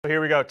So here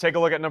we go. Take a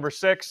look at number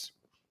 6.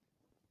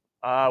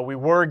 We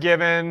were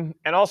given,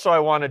 and also I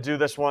want to do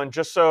this one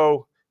just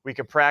so we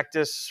can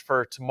practice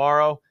for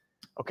tomorrow.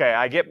 Okay,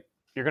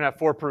 you're going to have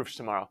 4 proofs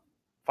tomorrow,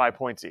 5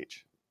 points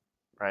each.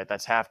 Right,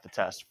 that's half the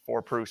test.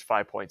 4 proofs,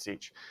 5 points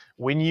each.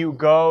 When you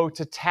go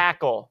to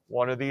tackle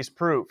one of these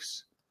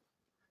proofs,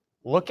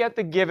 look at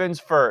the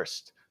givens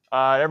first.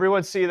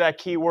 Everyone see that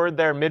key word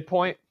there,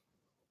 midpoint?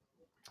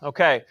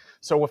 Okay,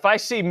 so if I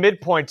see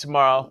midpoint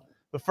tomorrow,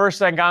 the first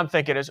thing I'm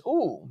thinking is,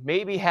 ooh,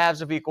 maybe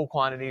halves of equal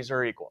quantities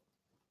are equal.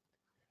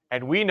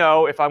 And we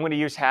know if I'm going to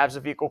use halves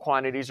of equal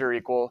quantities are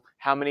equal,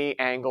 how many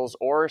angles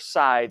or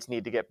sides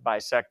need to get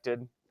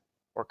bisected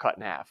or cut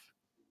in half?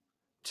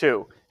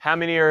 2. How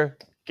many are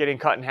getting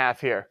cut in half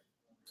here?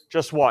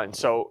 Just 1.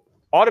 So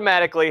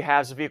automatically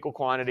halves of equal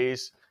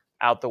quantities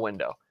out the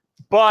window.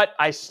 But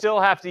I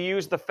still have to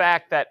use the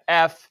fact that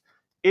F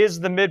is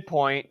the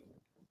midpoint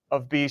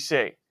of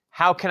BC.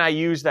 How can I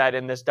use that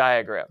in this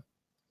diagram?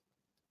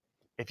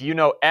 If you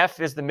know F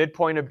is the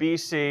midpoint of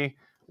BC,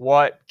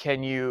 what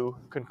can you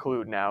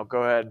conclude now?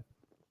 Go ahead,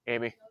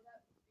 Amy.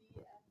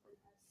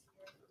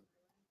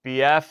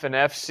 BF and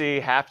FC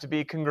have to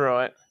be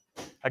congruent.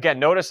 Again,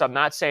 notice I'm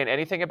not saying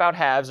anything about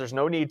halves. There's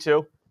no need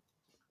to.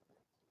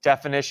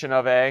 Definition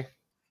of a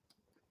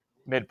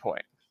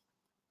midpoint.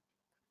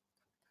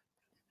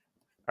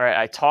 All right,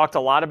 I talked a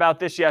lot about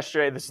this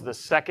yesterday. This is the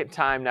second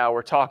time now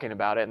we're talking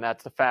about it, and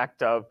that's the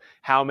fact of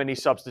how many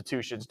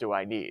substitutions do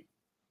I need?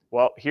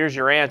 Well, here's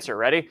your answer.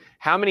 Ready?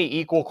 How many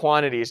equal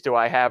quantities do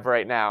I have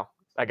right now?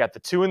 I got the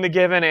 2 in the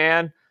given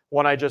and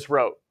 1 I just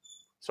wrote.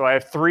 So I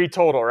have 3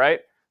 total,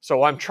 right?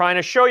 So I'm trying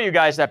to show you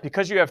guys that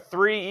because you have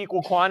 3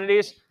 equal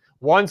quantities,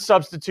 1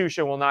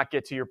 substitution will not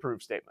get to your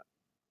proof statement.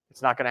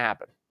 It's not going to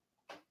happen.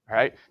 All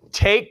right?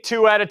 Take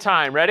 2 at a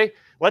time. Ready?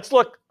 Let's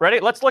look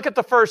at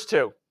the first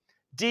 2.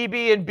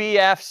 DB and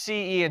BF,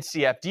 CE and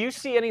CF. Do you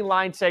see any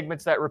line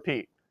segments that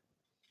repeat?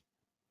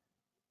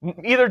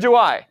 Neither do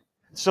I.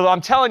 So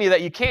I'm telling you that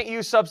you can't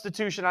use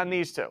substitution on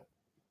these 2.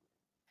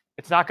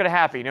 It's not going to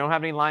happen. You don't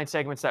have any line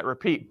segments that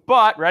repeat.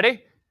 But,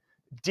 ready?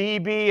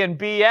 DB and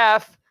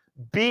BF,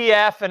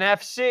 BF and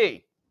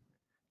FC.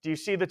 Do you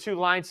see the 2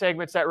 line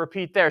segments that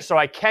repeat there? So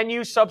I can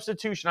use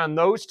substitution on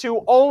those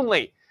 2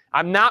 only.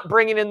 I'm not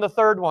bringing in the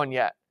third one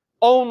yet.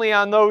 Only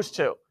on those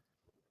 2.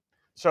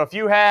 So if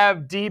you have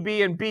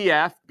DB and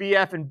BF,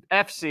 BF and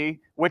FC,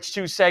 which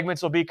 2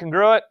 segments will be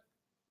congruent?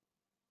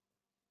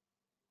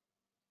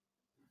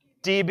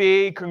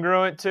 DB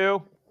congruent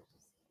to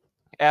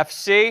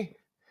FC,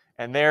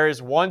 and there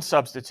is 1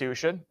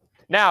 substitution.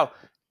 Now,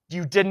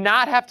 you did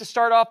not have to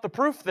start off the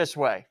proof this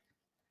way.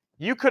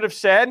 You could have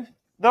said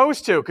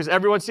those 2, because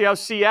everyone see how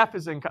CF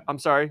is in, I'm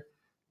sorry.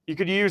 You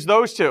could use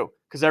those 2,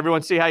 because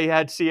everyone see how you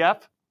had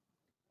CF?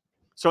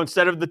 So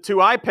instead of the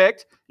 2 I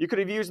picked, you could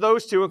have used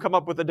those 2 and come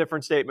up with a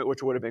different statement,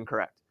 which would have been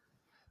correct.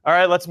 All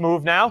right, let's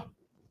move now.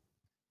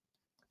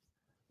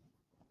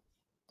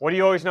 What do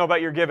you always know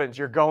about your givens?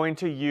 You're going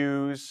to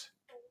use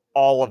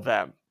all of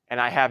them. And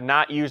I have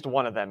not used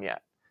one of them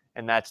yet.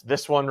 And that's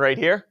this one right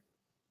here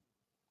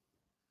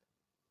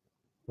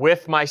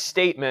with my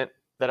statement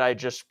that I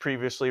just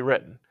previously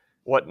written.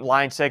 What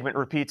line segment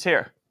repeats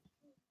here?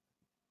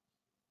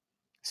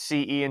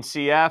 CE and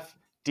CF,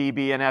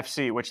 DB and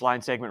FC. Which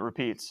line segment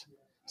repeats?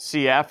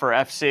 CF or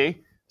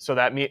FC. So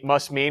that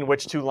must mean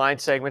which 2 line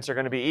segments are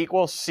going to be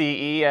equal?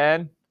 CE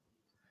and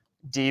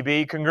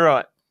DB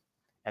congruent.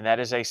 And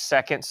that is a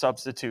second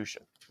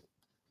substitution.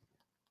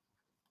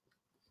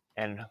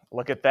 And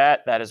look at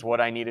that. That is what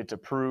I needed to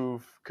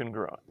prove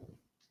congruent.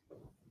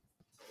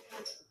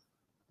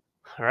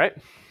 All right.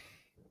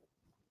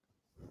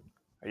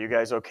 Are you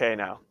guys okay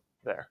now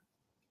there?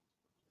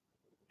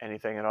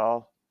 Anything at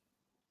all?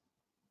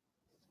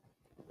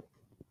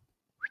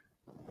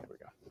 There we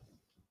go.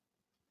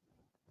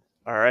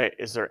 All right.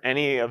 Is there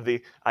any of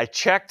the... I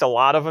checked a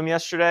lot of them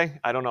yesterday.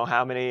 I don't know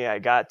how many I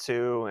got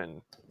to.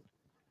 And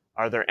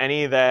are there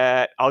any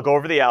that... I'll go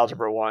over the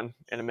algebra one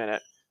in a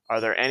minute. Are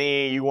there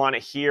any you want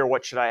to hear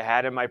what should I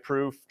had in my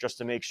proof just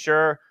to make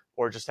sure,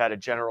 or just had a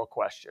general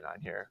question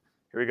on here?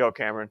 Here we go,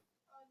 Cameron.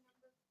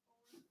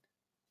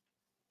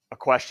 A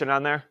question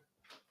on there?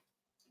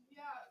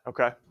 Yeah.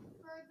 Okay.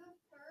 For the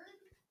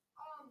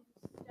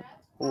third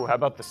step. Ooh, how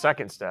about the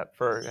second step?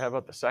 How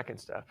about the second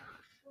step?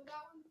 Well, that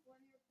one's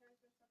linear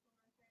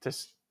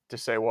supplementary. To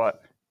say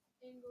what?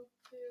 Angle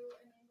 2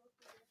 and angle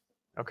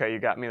 3. Okay, you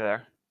got me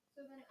there.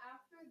 So then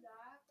after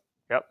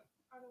that. Yep.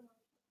 I don't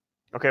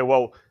know. Okay,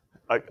 well.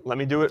 Let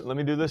me do it. Let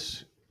me do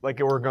this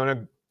like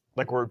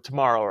we're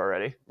tomorrow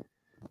already.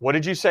 What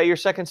did you say your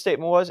second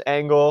statement was?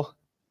 Angle 2 and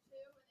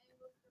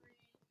angle 3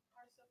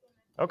 are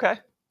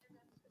supplementary.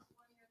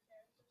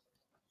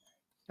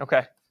 Okay.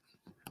 Okay.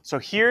 So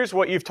here's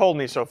what you've told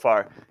me so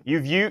far.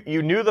 You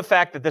knew the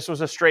fact that this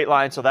was a straight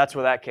line, so that's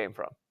where that came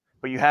from.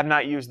 But you have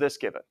not used this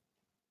given.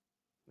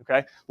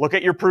 Okay. Look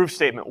at your proof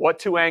statement. What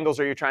 2 angles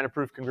are you trying to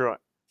prove congruent?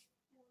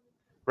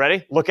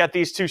 Ready? Look at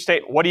these 2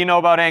 statements. What do you know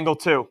about angle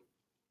 2?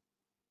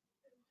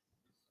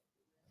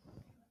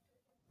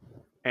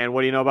 And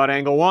what do you know about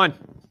angle 1?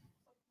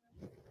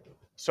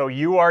 So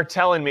you are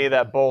telling me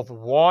that both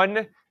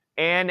 1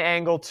 and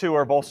angle 2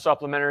 are both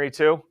supplementary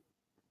to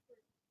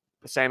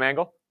the same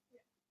angle?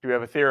 Do we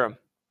have a theorem?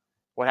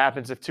 What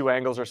happens if 2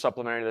 angles are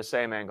supplementary to the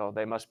same angle?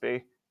 They must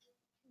be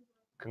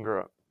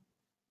congruent.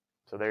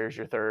 So there's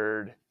your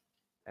third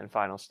and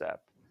final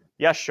step.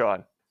 Yes,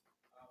 Sean?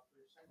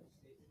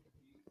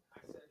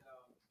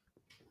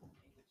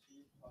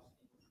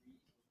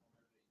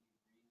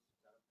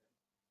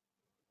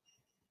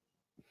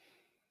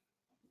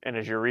 And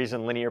is your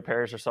reason linear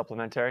pairs are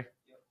supplementary?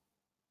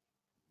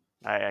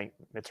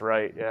 It's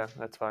right. Yeah,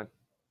 that's fine.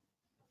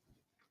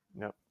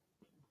 Nope.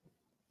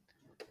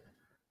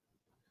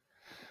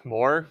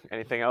 More?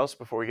 Anything else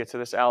before we get to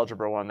this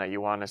algebra one that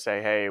you want to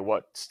say, hey,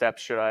 what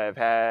steps should I have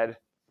had?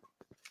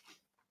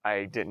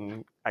 I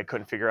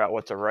couldn't figure out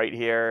what to write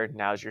here.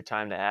 Now's your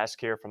time to ask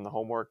here from the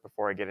homework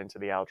before I get into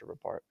the algebra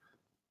part.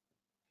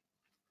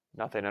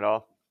 Nothing at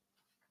all?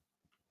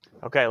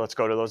 Okay, let's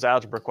go to those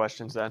algebra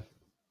questions then.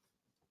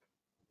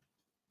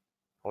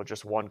 Well,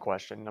 just one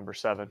question, number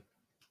 7.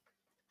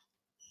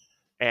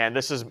 And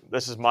this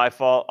is my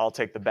fault. I'll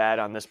take the bad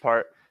on this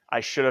part. I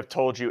should have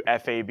told you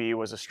FAB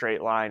was a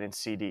straight line and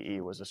CDE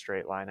was a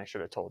straight line. I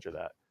should have told you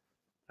that.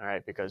 All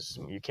right, because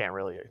you can't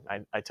really,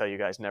 I tell you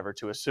guys never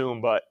to assume,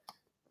 but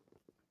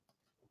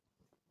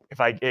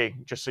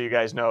just so you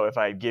guys know, if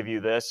I give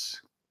you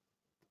this,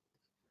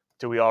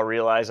 do we all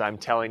realize I'm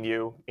telling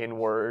you in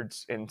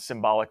words, in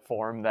symbolic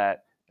form,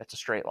 that it's a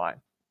straight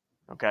line?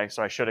 Okay,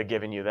 so I should have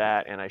given you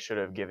that, and I should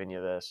have given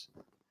you this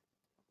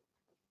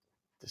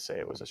to say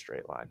it was a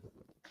straight line.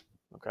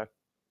 Okay,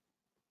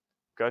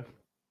 good.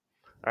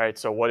 All right,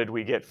 so what did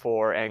we get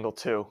for angle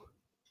 2?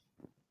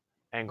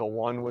 Angle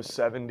 1 was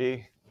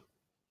 70,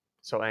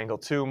 so angle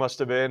 2 must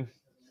have been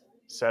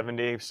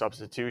 70.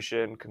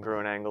 Substitution,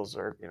 congruent angles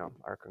are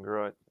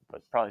congruent,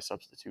 but probably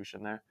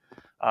substitution there.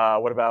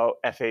 What about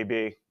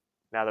FAB?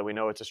 Now that we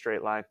know it's a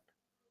straight line,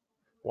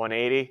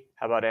 180.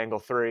 How about angle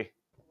 3?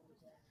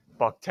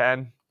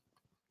 $110.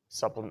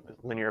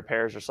 Linear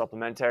pairs are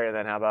supplementary. And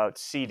then how about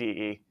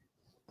CDE?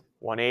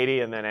 180,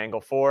 and then angle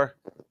 4,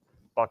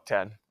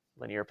 $110.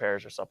 Linear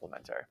pairs are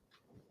supplementary.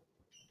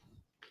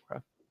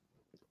 Okay.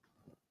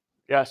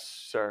 Yes,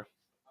 sir.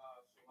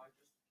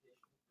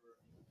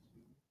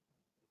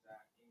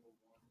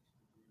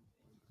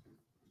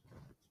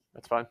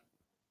 That's fine.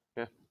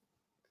 Yeah.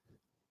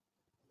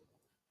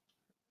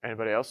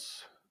 Anybody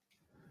else?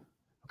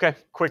 Okay,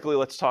 quickly,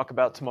 let's talk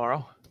about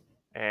tomorrow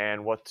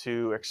and what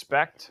to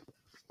expect.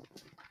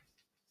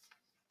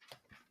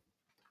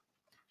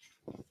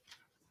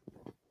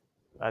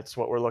 That's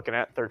what we're looking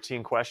at,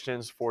 13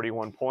 questions,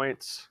 41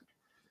 points.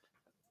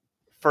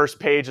 First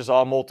page is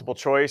all multiple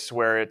choice,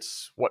 where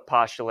it's what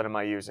postulate am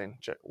I using,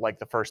 like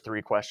the first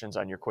 3 questions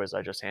on your quiz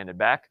I just handed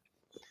back.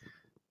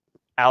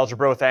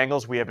 Algebra with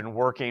angles, we have been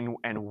working.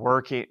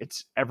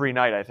 It's every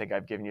night I think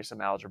I've given you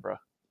some algebra,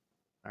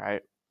 all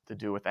right, to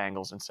do with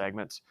angles and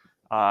segments.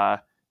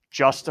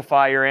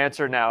 Justify your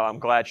answer. Now, I'm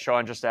glad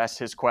Sean just asked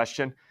his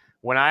question.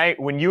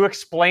 When you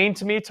explain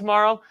to me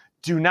tomorrow,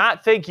 do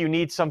not think you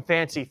need some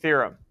fancy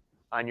theorem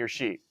on your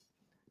sheet.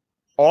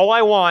 All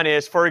I want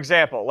is, for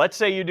example, let's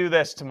say you do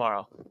this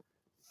tomorrow.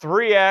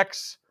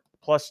 3x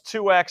plus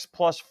 2x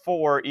plus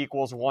 4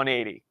 equals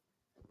 180.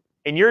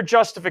 In your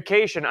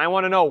justification, I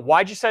want to know,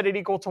 why'd you set it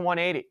equal to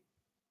 180?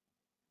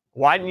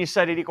 Why didn't you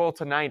set it equal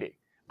to 90?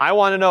 I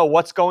want to know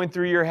what's going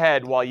through your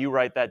head while you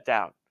write that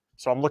down.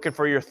 So I'm looking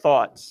for your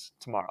thoughts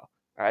tomorrow.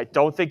 All right?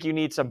 Don't think you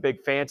need some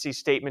big fancy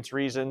statements,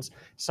 reasons.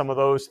 Some of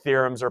those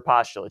theorems or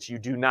postulates. You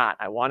do not.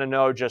 I want to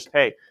know just,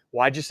 hey,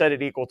 why'd you set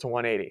it equal to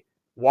 180?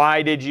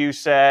 Why did you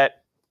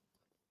set,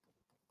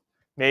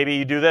 maybe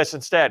you do this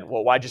instead.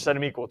 Well, why'd you set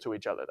them equal to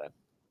each other then?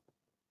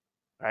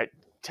 All right?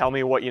 Tell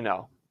me what you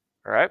know.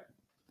 All right?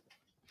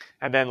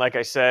 And then, like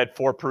I said,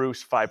 4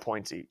 proofs, 5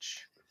 points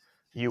each.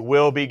 You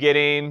will be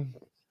getting,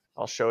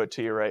 I'll show it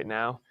to you right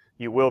now.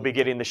 You will be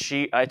getting the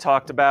sheet I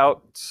talked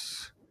about.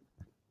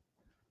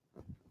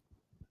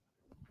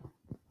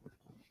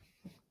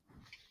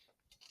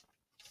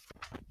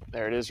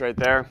 There it is right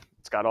there.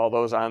 It's got all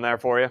those on there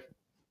for you.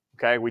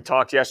 Okay, we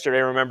talked yesterday,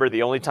 remember,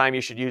 the only time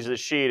you should use this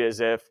sheet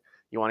is if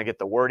you want to get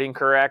the wording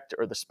correct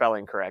or the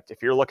spelling correct.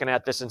 If you're looking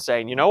at this and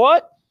saying, you know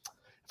what?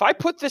 If I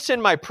put this in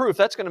my proof,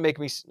 that's going to make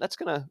me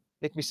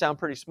sound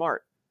pretty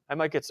smart. I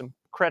might get some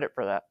credit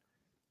for that.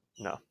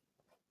 No.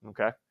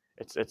 Okay?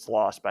 It's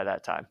lost by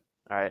that time.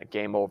 All right,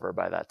 game over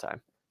by that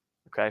time.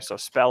 Okay, so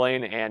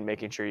spelling and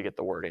making sure you get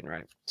the wording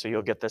right. So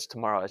you'll get this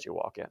tomorrow as you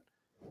walk in.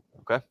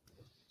 Okay?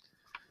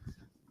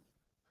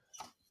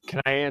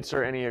 Can I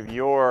answer any of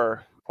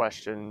your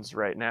questions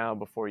right now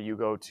before you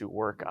go to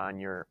work on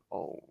your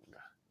own?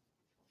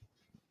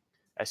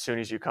 As soon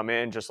as you come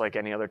in, just like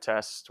any other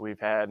test we've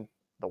had,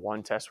 the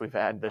one test we've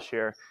had this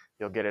year,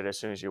 you'll get it as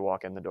soon as you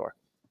walk in the door.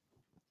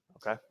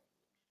 Okay?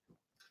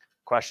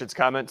 Questions,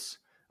 comments?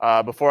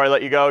 Before I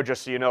let you go,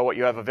 just so you know what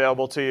you have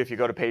available to you, if you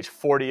go to page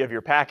 40 of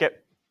your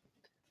packet,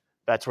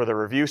 that's where the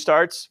review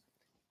starts.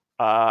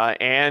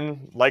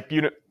 And like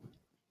unit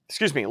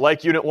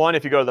 1,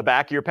 if you go to the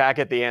back of your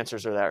packet, the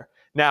answers are there.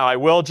 Now, I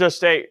will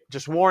just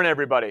warn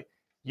everybody,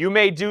 you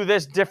may do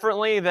this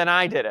differently than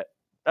I did it.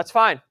 That's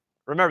fine.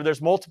 Remember,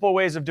 there's multiple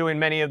ways of doing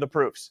many of the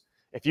proofs.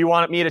 If you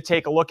want me to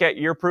take a look at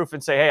your proof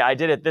and say, hey, I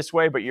did it this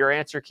way, but your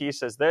answer key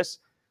says this,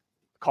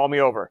 call me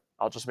over.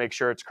 I'll just make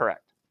sure it's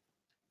correct.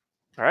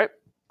 All right?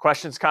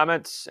 Questions,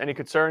 comments, any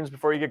concerns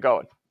before you get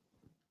going?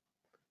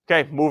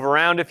 Okay, move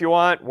around if you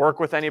want, work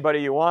with anybody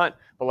you want,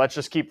 but let's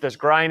just keep this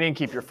grinding,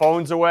 keep your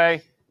phones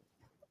away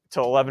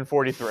till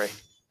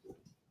 11:43.